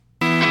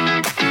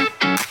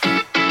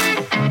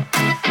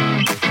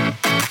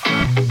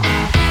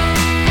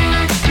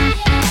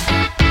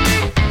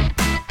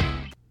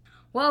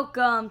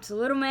Welcome to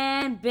Little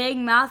Man Big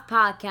Mouth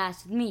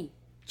Podcast with me,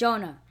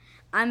 Jonah.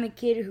 I'm a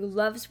kid who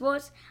loves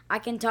sports. I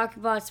can talk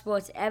about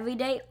sports every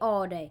day,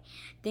 all day.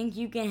 Think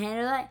you can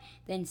handle that?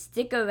 Then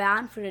stick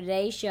around for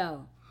today's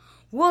show.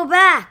 We're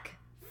back!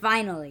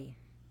 Finally.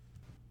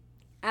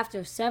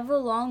 After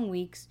several long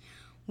weeks,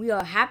 we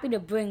are happy to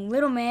bring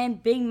Little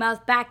Man Big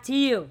Mouth back to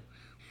you.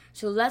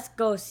 So let's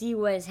go see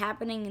what is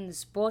happening in the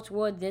sports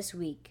world this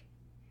week.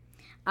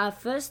 Our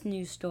first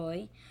news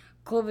story: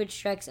 COVID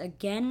strikes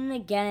again and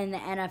again in the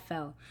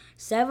NFL.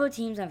 Several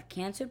teams have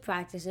canceled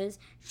practices,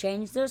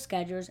 changed their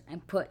schedules,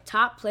 and put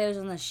top players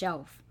on the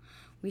shelf.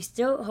 We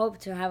still hope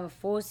to have a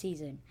full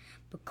season,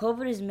 but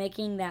COVID is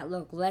making that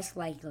look less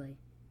likely.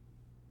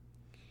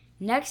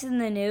 Next in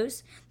the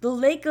news, the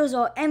Lakers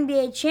are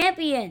NBA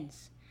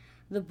champions!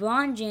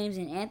 LeBron James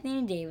and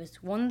Anthony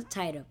Davis won the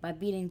title by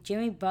beating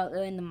Jimmy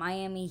Butler and the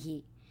Miami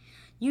Heat.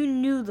 You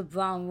knew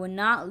LeBron would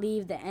not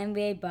leave the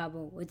NBA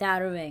bubble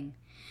without a ring.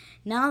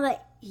 Now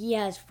that he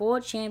has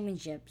 4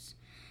 championships,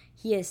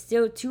 he is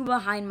still 2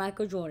 behind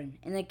Michael Jordan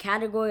in the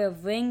category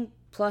of ring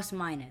plus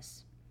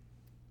minus.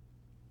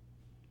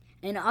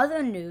 In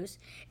other news,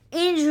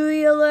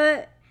 injury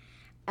alert!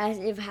 As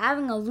if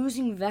having a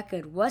losing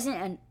record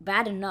wasn't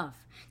bad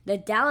enough, the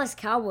Dallas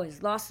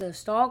Cowboys lost their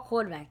star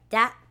quarterback,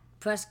 Dak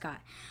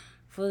Prescott,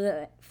 for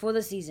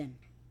the season.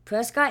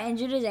 Prescott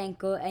injured his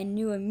ankle and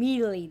knew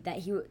immediately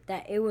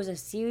that it was a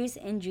serious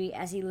injury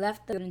as he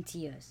left the field in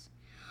tears.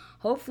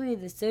 Hopefully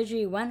the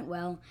surgery went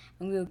well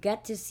and we will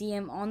get to see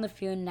him on the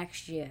field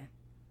next year.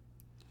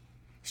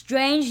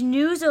 Strange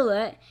news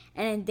alert!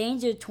 An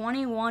endangered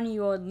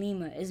 21-year-old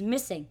lemur is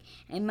missing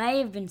and may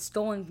have been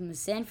stolen from the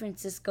San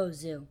Francisco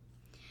Zoo.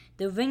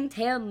 The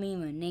ring-tailed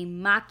lemur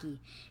named Maki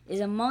is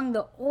among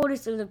the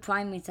oldest of the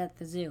primates at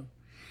the zoo.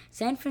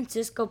 San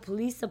Francisco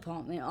Police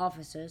Department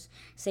officers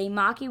say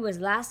Maki was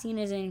last seen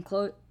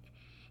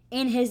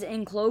in his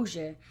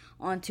enclosure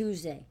on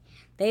Tuesday.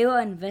 They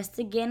are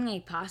investigating a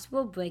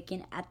possible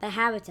break-in at the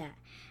habitat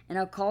and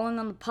are calling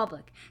on the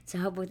public to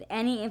help with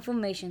any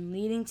information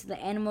leading to the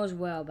animal's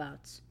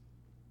whereabouts.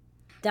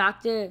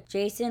 Dr.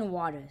 Jason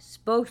Waters,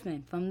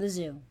 spokesman from the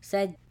zoo,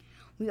 said,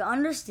 "We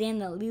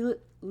understand that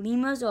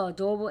lemurs are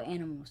adorable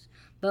animals,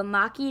 but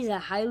Maki is a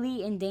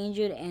highly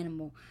endangered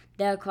animal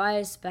that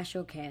requires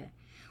special care.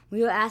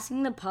 We are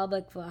asking the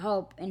public for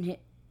help in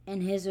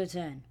his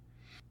return."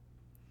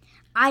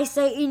 I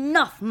say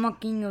enough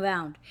monkeying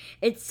around.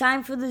 It's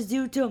time for the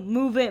zoo to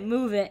move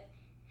it.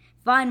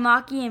 Find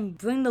Maki and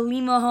bring the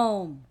lemur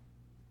home.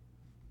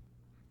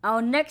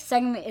 Our next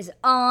segment is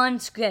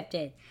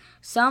unscripted.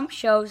 Some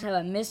shows have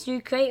a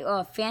mystery crate or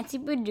a fancy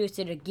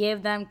producer to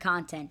give them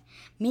content.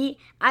 Me,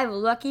 I have a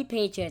Lucky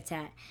Patriots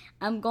hat.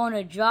 I'm going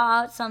to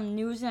draw out some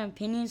news and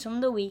opinions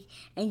from the week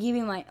and give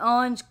you my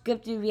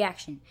unscripted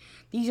reaction.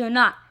 These are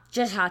not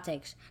just hot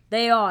takes.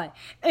 They are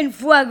en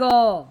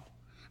fuego.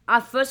 Our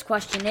first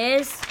question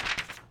is,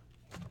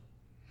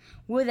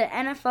 will the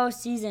NFL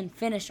season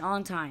finish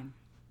on time?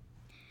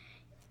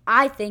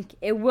 I think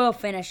it will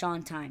finish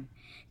on time.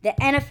 The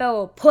NFL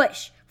will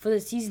push for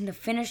the season to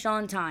finish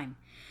on time.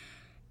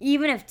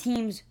 Even if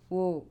teams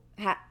will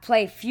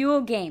play fewer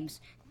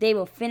games, they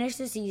will finish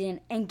the season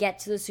and get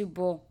to the Super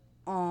Bowl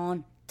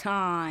on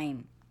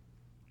time.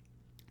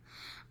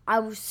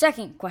 Our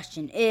second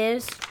question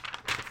is,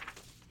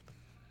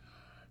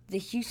 the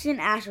Houston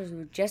Astros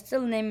were just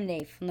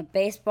eliminated from the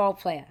baseball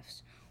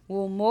playoffs.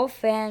 Will more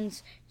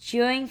fans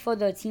cheering for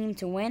their team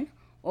to win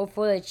or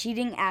for the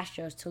cheating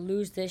Astros to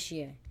lose this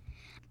year?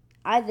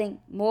 I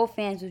think more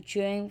fans were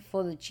cheering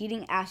for the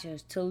cheating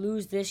Astros to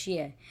lose this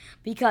year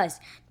because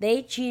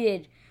they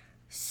cheated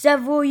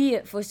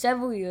for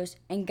several years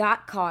and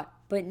got caught,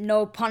 but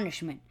no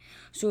punishment.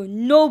 So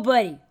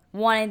nobody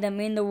wanted them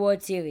in the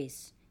World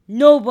Series.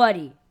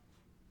 Nobody.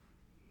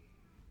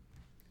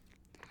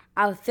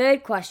 Our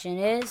third question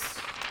is,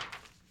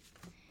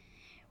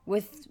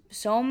 with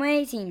so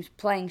many teams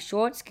playing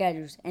short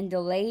schedules and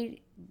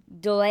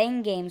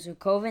delaying games with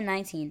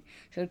COVID-19,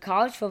 should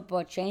college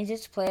football change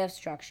its playoff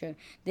structure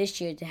this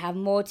year to have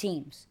more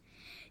teams?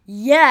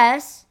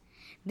 Yes!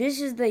 This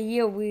is the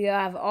year we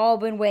have all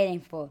been waiting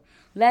for.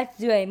 Let's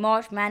do a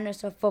March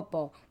Madness of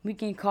football. We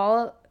can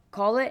call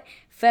it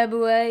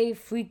February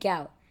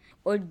Freakout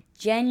or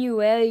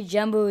January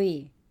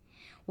Jamboree.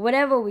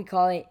 Whatever we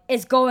call it,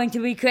 it's going to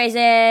be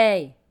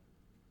crazy!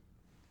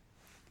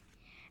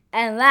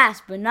 And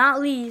last but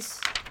not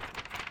least,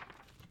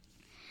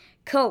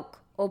 Coke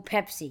or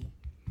Pepsi?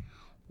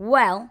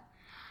 Well,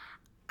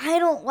 I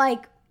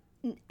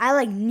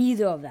like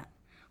neither of them.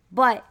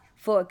 But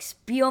for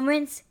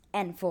experiments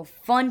and for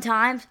fun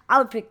times, I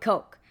would pick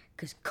Coke.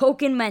 Because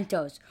Coke and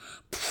Mentos.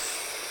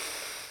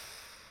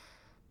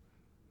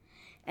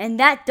 And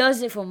that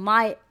does it for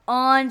my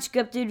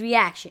unscripted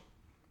reaction.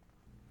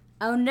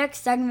 Our next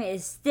segment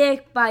is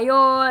Stick by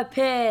Your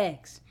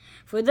Picks.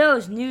 For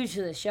those new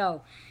to the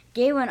show,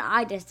 Gabriel and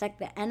I dissect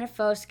the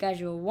NFL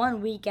schedule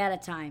 1 week at a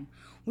time.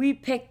 We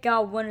pick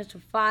out winners for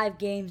 5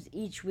 games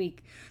each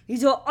week.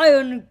 These are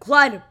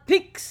ironclad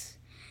picks.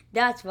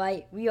 That's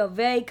right, we are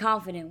very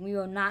confident we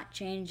will not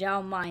change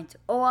our minds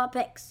or our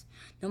picks,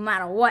 no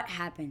matter what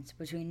happens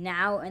between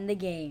now and the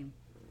game.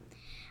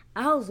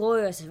 Our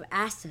lawyers have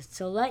asked us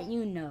to let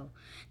you know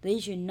that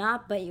you should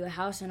not bet your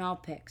house on our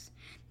picks.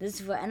 This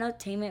is for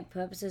entertainment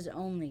purposes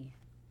only.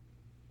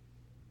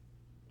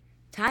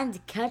 Time to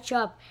catch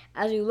up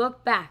as we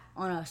look back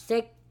on our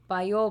stick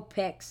by your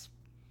picks.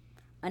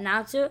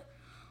 Announcer,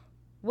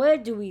 where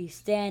do we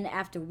stand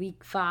after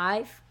week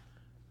 5?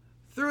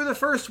 Through the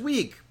first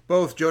week,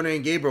 both Jonah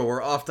and Gabriel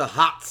were off to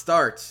hot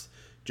starts.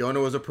 Jonah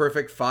was a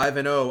perfect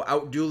 5-0,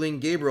 outdueling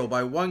Gabriel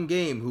by one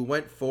game, who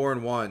went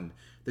 4-1.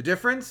 The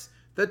difference?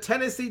 The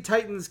Tennessee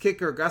Titans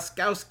kicker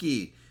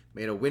Gostkowski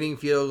made a winning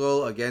field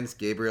goal against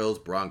Gabriel's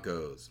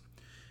Broncos.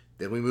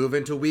 Then we move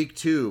into week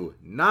 2.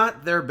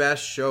 Not their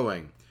best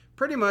showing.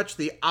 Pretty much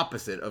the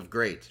opposite of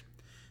great.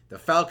 The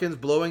Falcons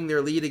blowing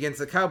their lead against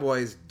the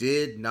Cowboys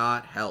did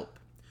not help.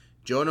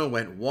 Jonah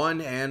went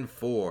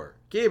 1-4.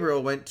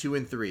 Gabriel went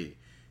 2-3,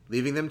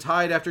 leaving them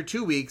tied after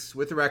 2 weeks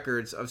with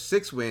records of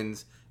 6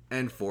 wins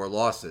and 4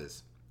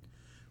 losses.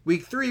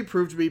 Week 3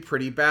 proved to be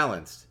pretty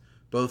balanced.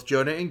 Both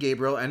Jonah and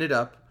Gabriel ended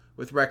up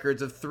with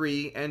records of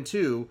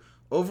 3-2,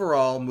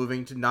 overall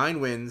moving to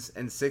 9 wins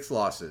and 6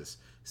 losses,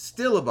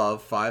 still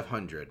above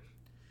 500.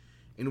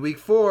 In week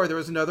 4, there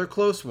was another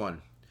close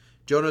one.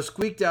 Jonah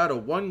squeaked out a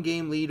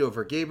 1-game lead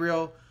over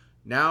Gabriel,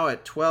 now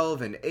at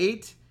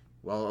 12-8,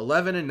 while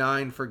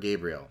 11-9 for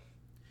Gabriel.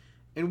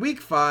 In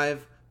week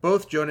 5,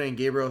 both Jonah and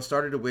Gabriel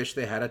started to wish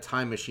they had a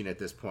time machine at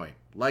this point,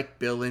 like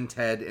Bill and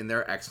Ted in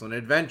their excellent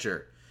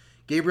adventure.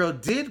 Gabriel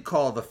did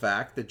call the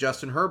fact that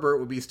Justin Herbert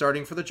would be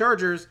starting for the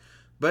Chargers,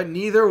 but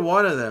neither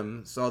one of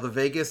them saw the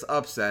Vegas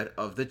upset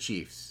of the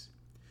Chiefs.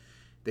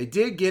 They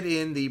did get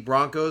in the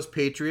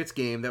Broncos-Patriots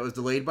game that was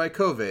delayed by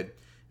COVID,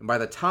 and by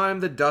the time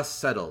the dust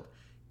settled,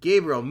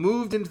 Gabriel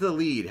moved into the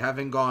lead,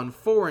 having gone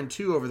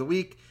 4-2 over the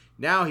week.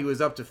 Now he was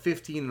up to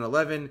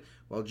 15-11,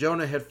 while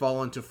Jonah had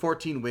fallen to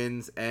 14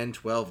 wins and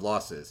 12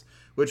 losses.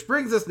 Which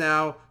brings us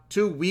now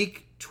to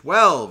week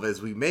 12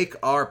 as we make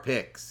our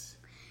picks.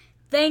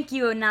 Thank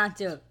you,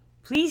 announcer.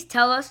 Please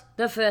tell us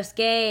the first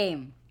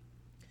game.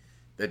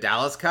 The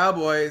Dallas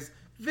Cowboys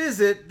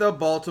visit the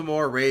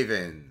Baltimore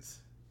Ravens.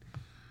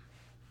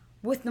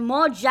 With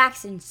Lamar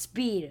Jackson's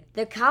speed,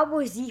 the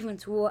Cowboys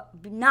defense will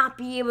not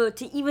be able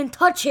to even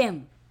touch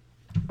him.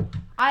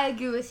 I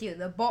agree with you.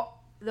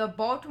 The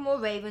Baltimore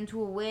Ravens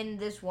will win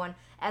this one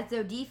as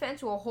their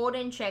defense will hold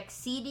in check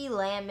CeeDee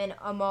Lamb and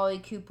Amari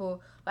Cooper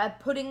by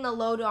putting the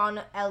load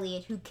on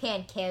Elliott, who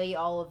can't carry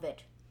all of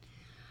it.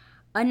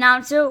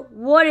 Announcer,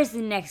 what is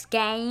the next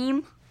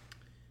game?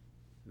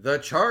 The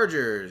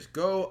Chargers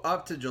go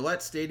up to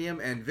Gillette Stadium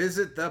and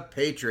visit the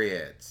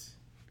Patriots.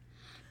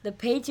 The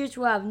Patriots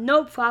will have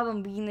no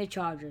problem beating the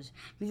Chargers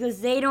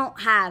because they don't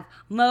have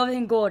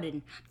Melvin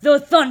Gordon, the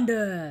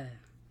Thunder.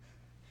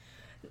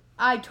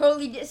 I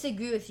totally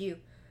disagree with you.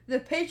 The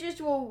Patriots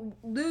will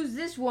lose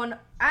this one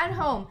at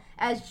home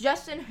as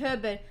Justin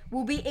Herbert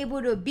will be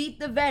able to beat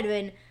the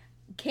veteran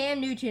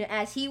Cam Newton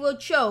as he will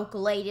choke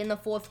late in the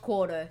fourth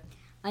quarter.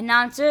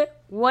 Announcer,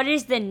 what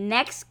is the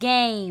next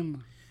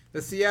game?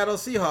 The Seattle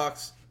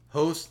Seahawks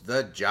host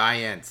the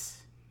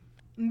Giants.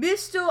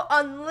 Mr.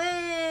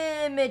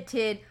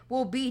 Unlimited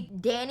will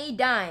beat Danny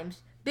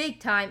Dimes big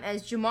time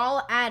as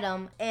Jamal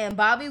Adams and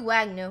Bobby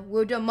Wagner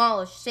will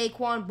demolish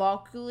Saquon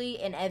Barkley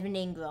and Evan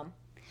Ingram.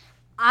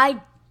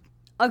 I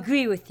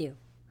agree with you.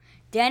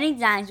 Danny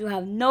Dimes will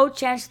have no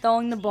chance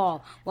throwing the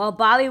ball while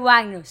Bobby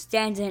Wagner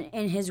stands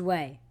in his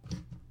way.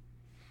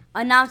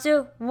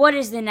 Announcer, what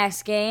is the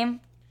next game?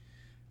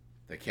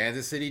 The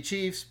Kansas City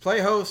Chiefs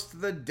play host to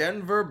the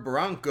Denver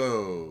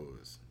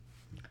Broncos.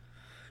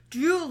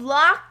 Drew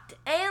Locked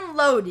and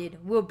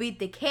Loaded will beat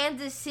the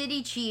Kansas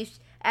City Chiefs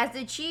as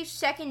the Chiefs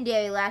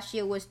secondary last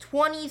year was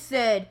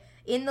 23rd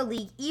in the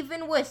league,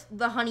 even with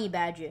the Honey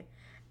Badger.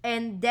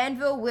 And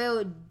Denver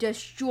will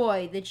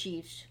destroy the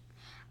Chiefs.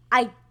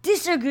 I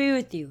disagree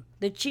with you.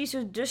 The Chiefs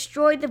will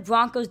destroy the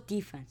Broncos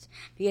defense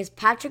because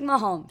Patrick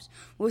Mahomes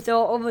will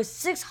throw over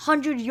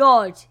 600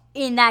 yards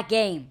in that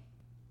game.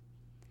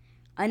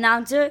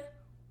 Announcer,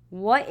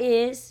 what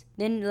is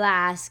the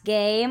last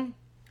game?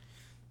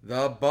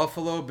 The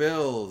Buffalo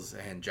Bills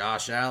and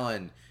Josh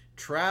Allen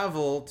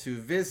travel to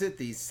visit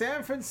the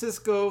San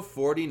Francisco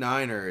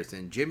 49ers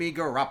and Jimmy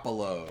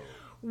Garoppolo.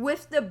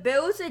 With the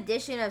Bills'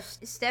 addition of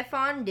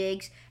Stephon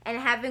Diggs and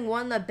having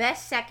one of the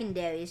best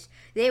secondaries,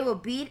 they will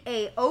beat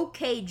a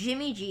okay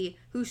Jimmy G,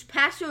 whose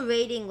passer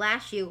rating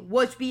last year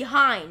was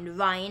behind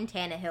Ryan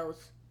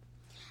Tannehill's.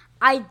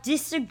 I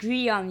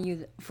disagree on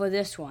you for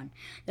this one.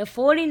 The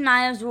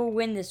 49ers will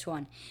win this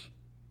one.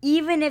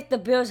 Even if the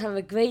Bills have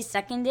a great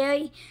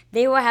secondary,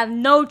 they will have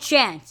no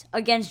chance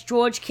against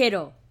George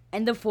Kittle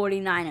and the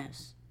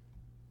 49ers.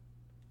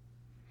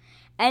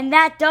 And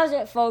that does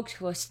it, folks,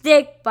 for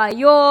Stick by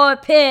Your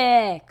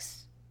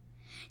Picks.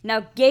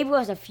 Now, Gabriel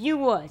has a few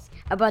words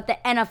about the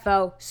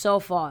NFL so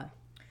far.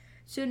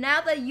 So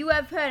now that you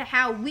have heard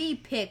how we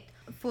picked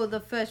for the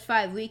first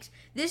 5 weeks,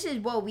 this is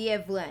what we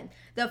have learned.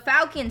 The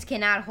Falcons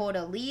cannot hold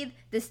a lead.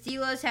 The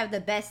Steelers have the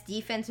best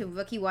defensive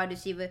rookie wide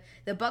receiver.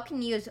 The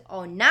Buccaneers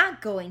are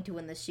not going to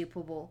win the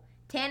Super Bowl.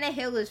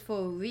 Tannehill is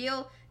for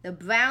real. The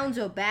Browns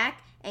are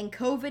back. And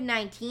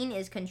COVID-19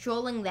 is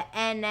controlling the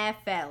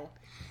NFL.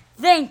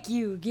 Thank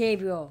you,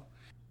 Gabriel.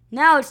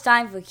 Now it's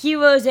time for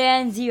Heroes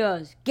and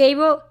Zeros.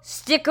 Gabriel,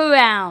 stick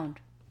around.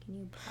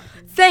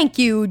 Thank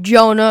you,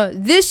 Jonah.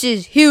 This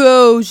is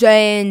Heroes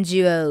and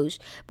Zeros,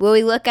 where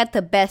we look at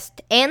the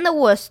best and the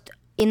worst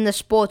in the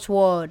sports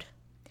world.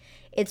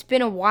 It's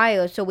been a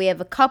while, so we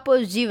have a couple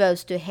of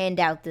zeros to hand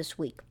out this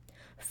week.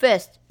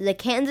 First, the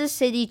Kansas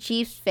City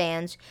Chiefs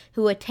fans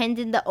who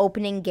attended the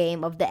opening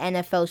game of the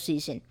NFL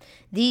season.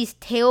 These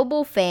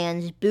terrible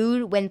fans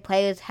booed when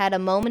players had a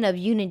moment of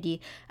unity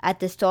at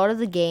the start of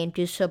the game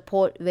to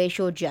support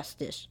racial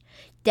justice.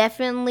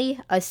 Definitely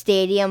a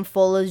stadium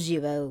full of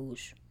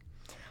zeros.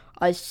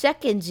 Our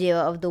second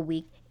zero of the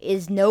week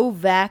is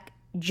Novak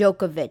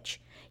Djokovic.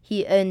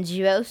 He earned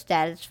zero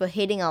status for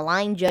hitting a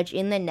line judge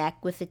in the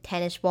neck with a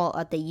tennis ball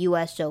at the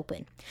U.S.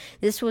 Open.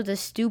 This was a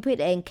stupid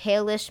and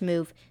careless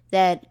move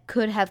that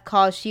could have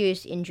caused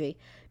serious injury.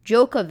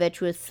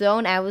 Djokovic was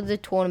thrown out of the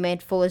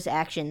tournament for his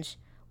actions.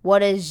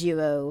 What a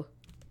zero.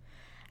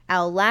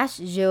 Our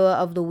last zero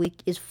of the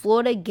week is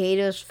Florida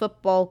Gators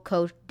football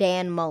coach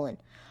Dan Mullen.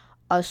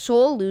 A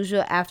sore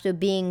loser after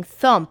being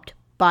thumped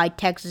by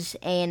Texas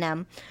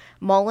A&M,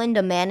 Mullen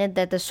demanded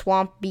that the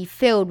Swamp be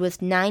filled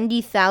with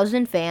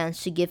 90,000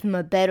 fans to give him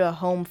a better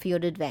home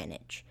field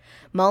advantage.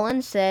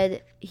 Mullen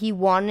said he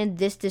wanted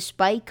this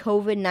despite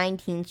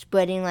COVID-19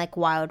 spreading like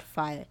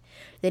wildfire.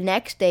 The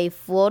next day,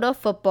 Florida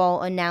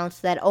football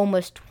announced that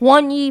almost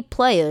 20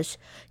 players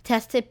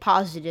tested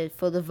positive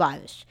for the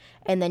virus,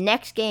 and the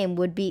next game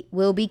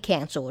will be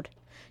canceled.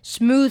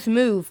 Smooth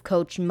move,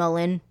 Coach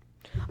Mullen.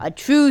 A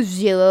true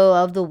zero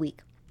of the week.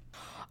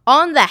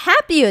 On the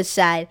happier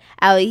side,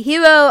 our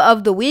hero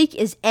of the week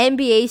is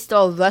NBA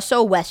star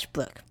Russell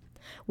Westbrook.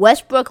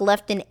 Westbrook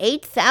left an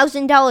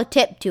 $8,000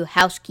 tip to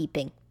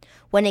housekeeping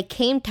when it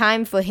came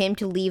time for him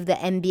to leave the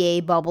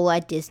NBA bubble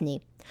at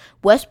Disney.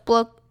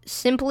 Westbrook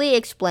simply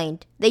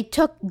explained, "They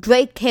took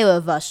great care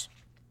of us."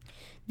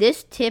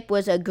 This tip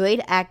was a great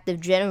act of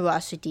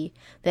generosity,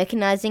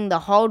 recognizing the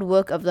hard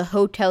work of the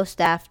hotel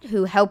staff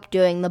who helped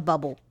during the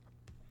bubble.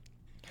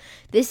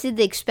 This is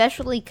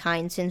especially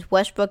kind since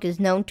Westbrook is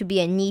known to be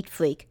a neat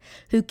freak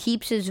who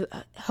keeps his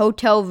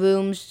hotel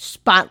rooms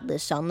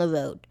spotless on the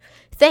road.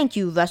 Thank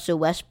you, Russell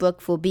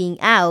Westbrook, for being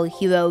our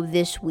hero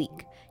this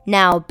week.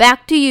 Now,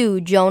 back to you,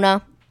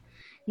 Jonah.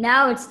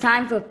 Now it's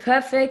time for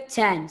Perfect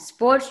 10,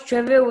 sports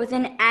trivia with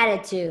an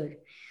attitude.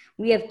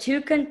 We have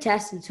 2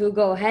 contestants who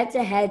go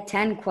head-to-head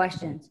 10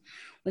 questions,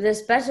 with a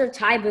special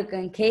tiebreaker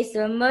in case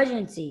of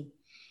emergency.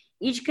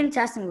 Each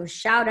contestant will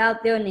shout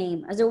out their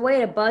name as a way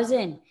to buzz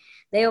in.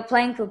 They are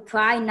playing for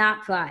pride,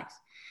 not prize.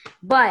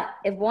 But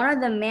if one of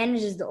them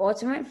manages the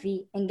ultimate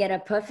feat and get a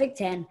perfect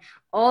 10,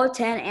 all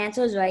 10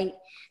 answers right,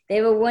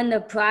 they will win the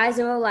prize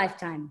of a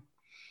lifetime.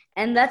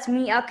 And let's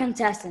meet our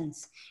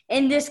contestants.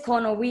 In this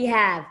corner, we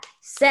have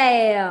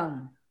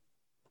Sam.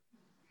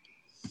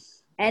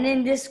 And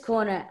in this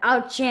corner,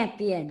 our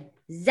champion,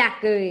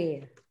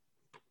 Zachary.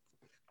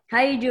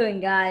 How you doing,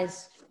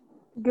 guys?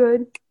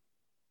 Good.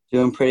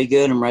 Doing pretty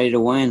good. I'm ready to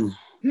win.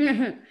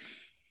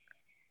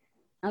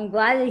 I'm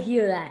glad to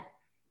hear that.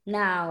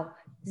 Now,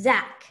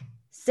 Zach,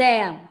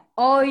 Sam,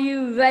 are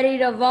you ready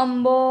to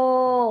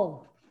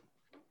rumble?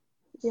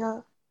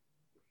 Yeah.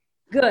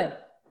 Good.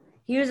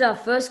 Here's our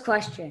first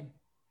question.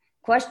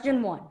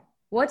 Question 1.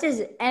 What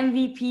does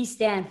MVP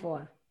stand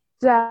for?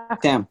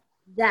 Zach. Sam.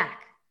 Zach.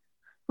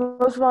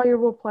 Most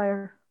valuable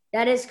player.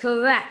 That is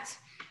correct.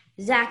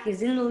 Zach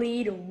is in the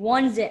lead,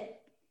 1-0.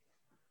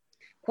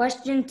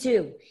 Question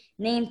 2.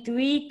 Name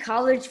 3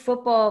 college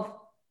football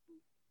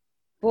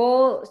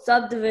bowl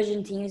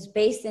subdivision teams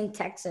based in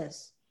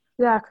Texas.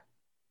 Zach.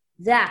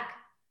 Zach.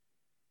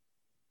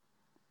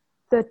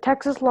 The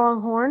Texas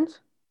Longhorns.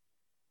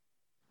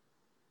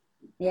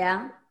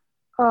 Yeah.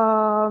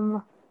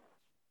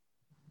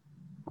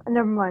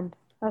 Never mind.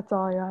 That's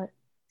all I got.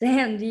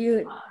 Sam, do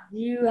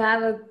you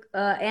have a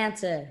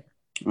answer?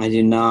 I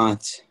do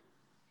not.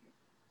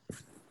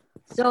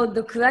 So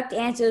the correct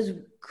answers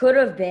could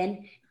have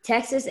been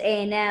Texas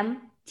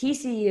A&M,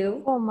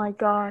 TCU, Oh my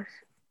gosh.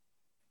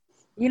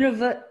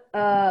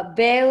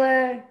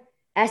 Baylor,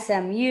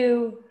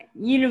 SMU,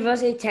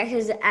 University of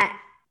Texas at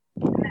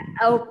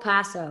El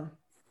Paso.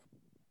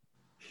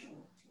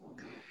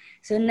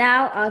 So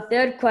now our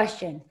third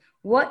question.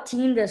 What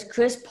team does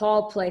Chris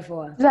Paul play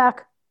for?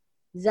 Zach.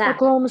 Zach.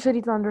 Oklahoma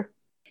City Thunder.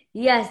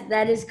 Yes,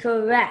 that is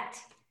correct.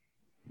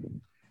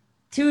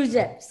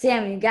 2-0.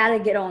 Sam, you got to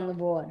get on the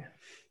board.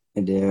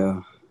 I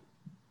do.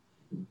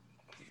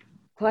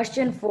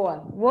 Question 4.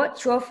 What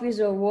trophies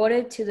are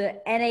awarded to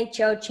the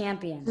NHL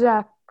champion?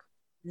 Zach.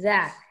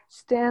 Zach.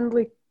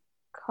 Stanley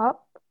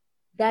Cup.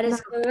 That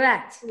is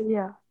correct.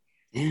 Yeah.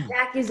 Damn.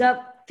 Zach is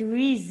up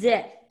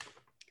 3-0.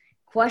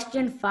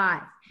 Question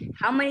 5.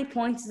 How many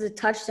points is a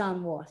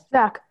touchdown worth?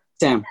 Zach.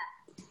 Sam.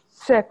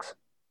 6.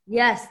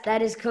 Yes,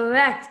 that is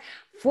correct.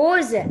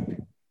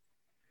 4-zip.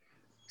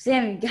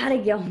 Sam, you gotta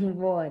get on the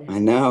board. I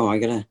know. I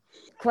gotta.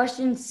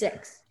 Question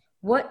 6.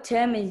 What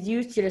term is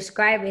used to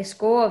describe a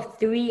score of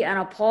 3 on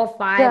a par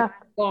 5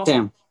 Zach. golf?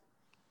 Sam.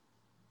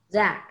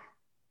 Zach.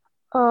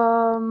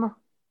 A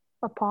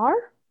par?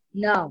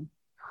 No.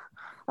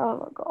 I don't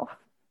know golf.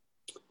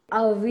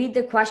 I'll read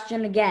the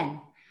question again.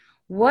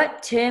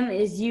 What term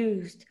is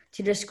used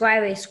to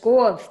describe a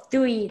score of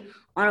 3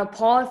 on a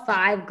par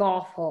 5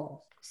 golf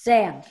hole?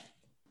 Sam.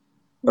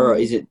 Or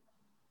is it?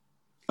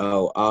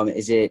 Oh,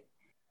 is it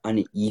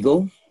an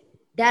eagle?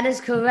 That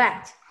is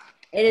correct.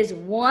 It is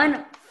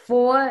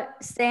 1-4.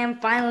 Sam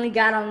finally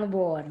got on the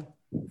board.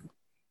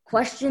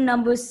 Question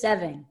number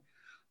 7.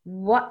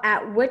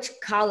 At which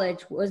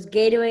college was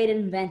Gatorade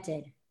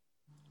invented?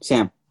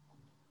 Sam.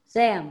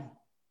 Sam.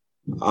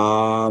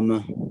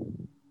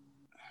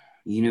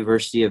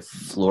 University of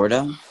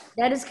Florida.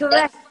 That is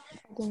correct. I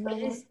didn't know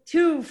It that. is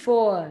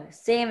 2-4.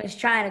 Sam is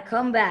trying to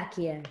come back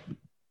here.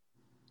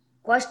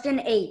 Question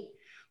 8.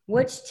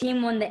 Which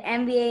team won the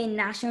NBA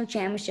National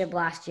Championship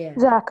last year?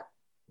 Zach.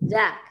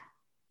 Zach.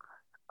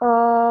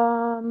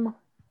 The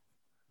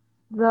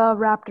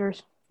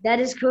Raptors. That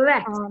is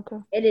correct.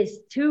 Toronto. It is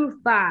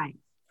 2-5.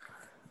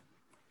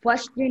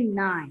 Question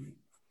 9.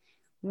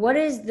 What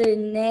is the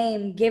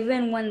name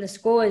given when the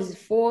score is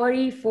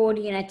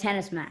 40-40 in a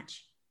tennis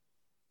match?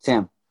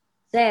 Sam.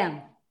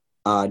 Sam.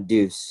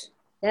 Deuce.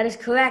 That is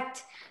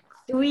correct.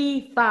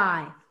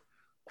 3-5.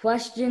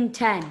 Question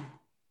 10.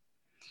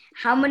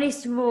 How many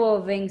Super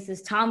Bowl rings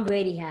does Tom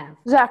Brady have?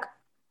 Zach.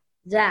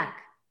 Zach.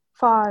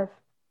 5.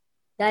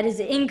 That is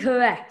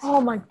incorrect.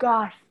 Oh my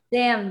gosh.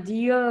 Sam, do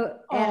you...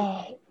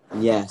 Oh.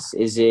 Yes.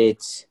 Is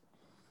it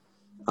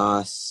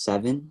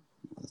 7?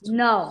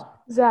 No.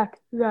 Zach.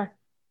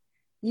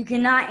 You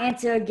cannot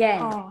answer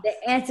again. Oh.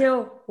 The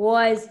answer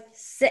was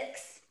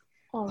 6.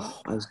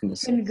 Oh. I was gonna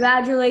say.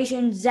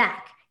 Congratulations,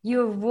 Zach.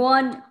 You have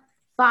won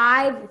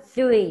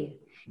 5-3.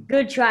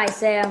 Good try,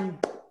 Sam.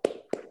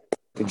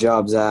 Good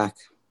job, Zach.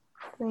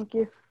 Thank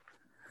you.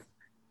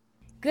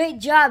 Great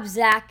job,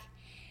 Zach.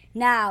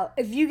 Now,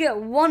 if you get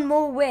one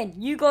more win,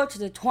 you go to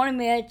the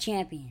Tournament of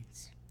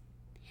Champions.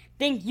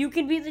 Think you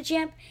can be the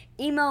champ?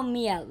 Email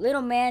me at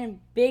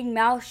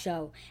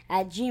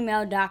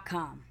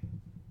littlemanbigmouthshow@gmail.com.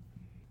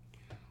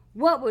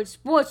 What would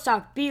sports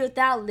talk be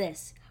without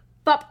lists?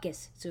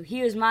 Bupkis. So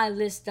here's my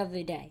list of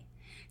the day.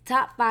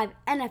 Top 5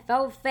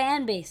 NFL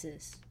fan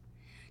bases.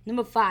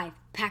 Number 5,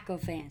 Packer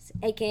fans,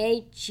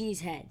 aka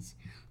Cheeseheads.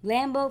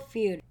 Lambeau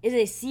Field is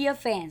a sea of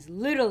fans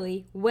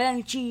literally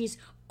wearing cheese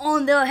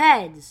on their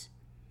heads.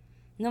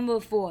 Number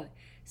 4,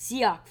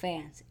 Seahawks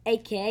fans,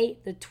 aka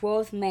the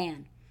 12th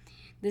man.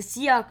 The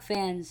Seahawks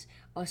fans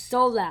are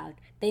so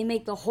loud they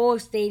make the whole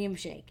stadium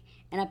shake,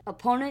 and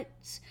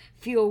opponents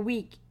feel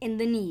weak in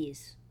the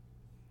knees.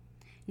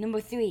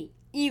 Number 3,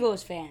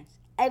 Eagles fans.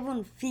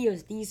 Everyone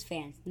fears these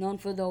fans, known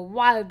for their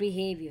wild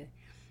behavior.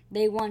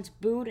 They once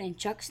booed and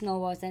chucked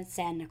snowballs at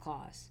Santa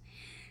Claus.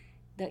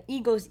 The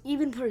Eagles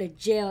even put a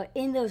jail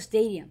in their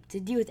stadium to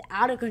deal with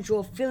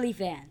out-of-control Philly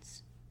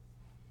fans.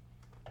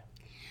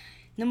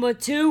 Number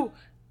 2,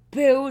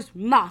 Bills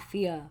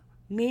Mafia.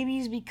 Maybe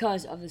it's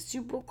because of the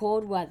super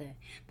cold weather,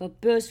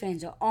 but Bills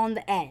fans are on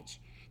the edge.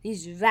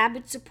 These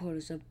rabid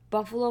supporters of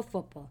Buffalo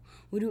football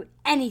will do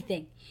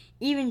anything,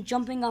 even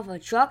jumping off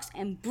of trucks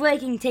and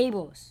breaking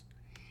tables.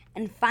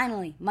 And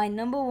finally, my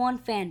number 1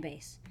 fan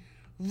base,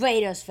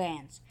 Raiders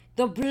fans,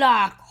 the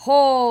Black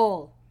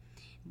Hole.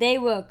 They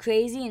wear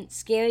crazy and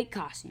scary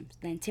costumes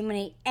that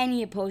intimidate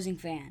any opposing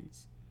fan.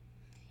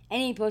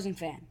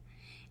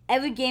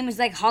 Every game is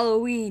like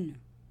Halloween.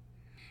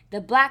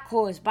 The Black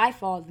Hole is by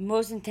far the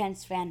most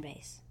intense fan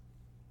base.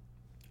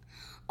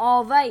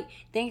 Alright,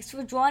 thanks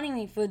for joining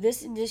me for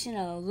this edition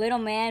of the Little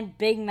Man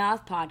Big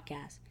Mouth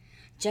podcast.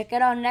 Check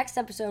out our next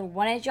episode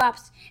when it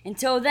drops.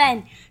 Until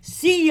then,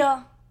 see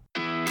ya!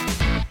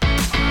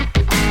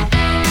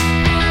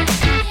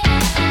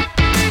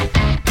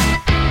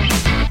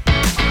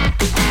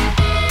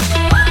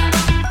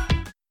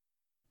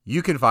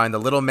 You can find the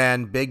Little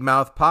Man Big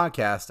Mouth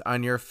podcast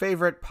on your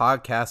favorite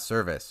podcast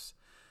service.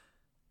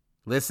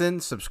 Listen,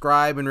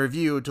 subscribe, and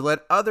review to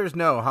let others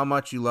know how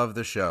much you love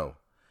the show.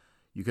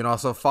 You can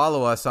also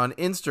follow us on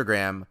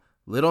Instagram,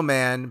 Little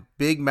Man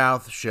Big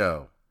Mouth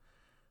Show.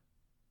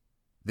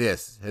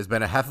 This has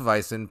been a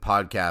Hefeweizen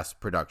podcast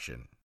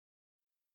production.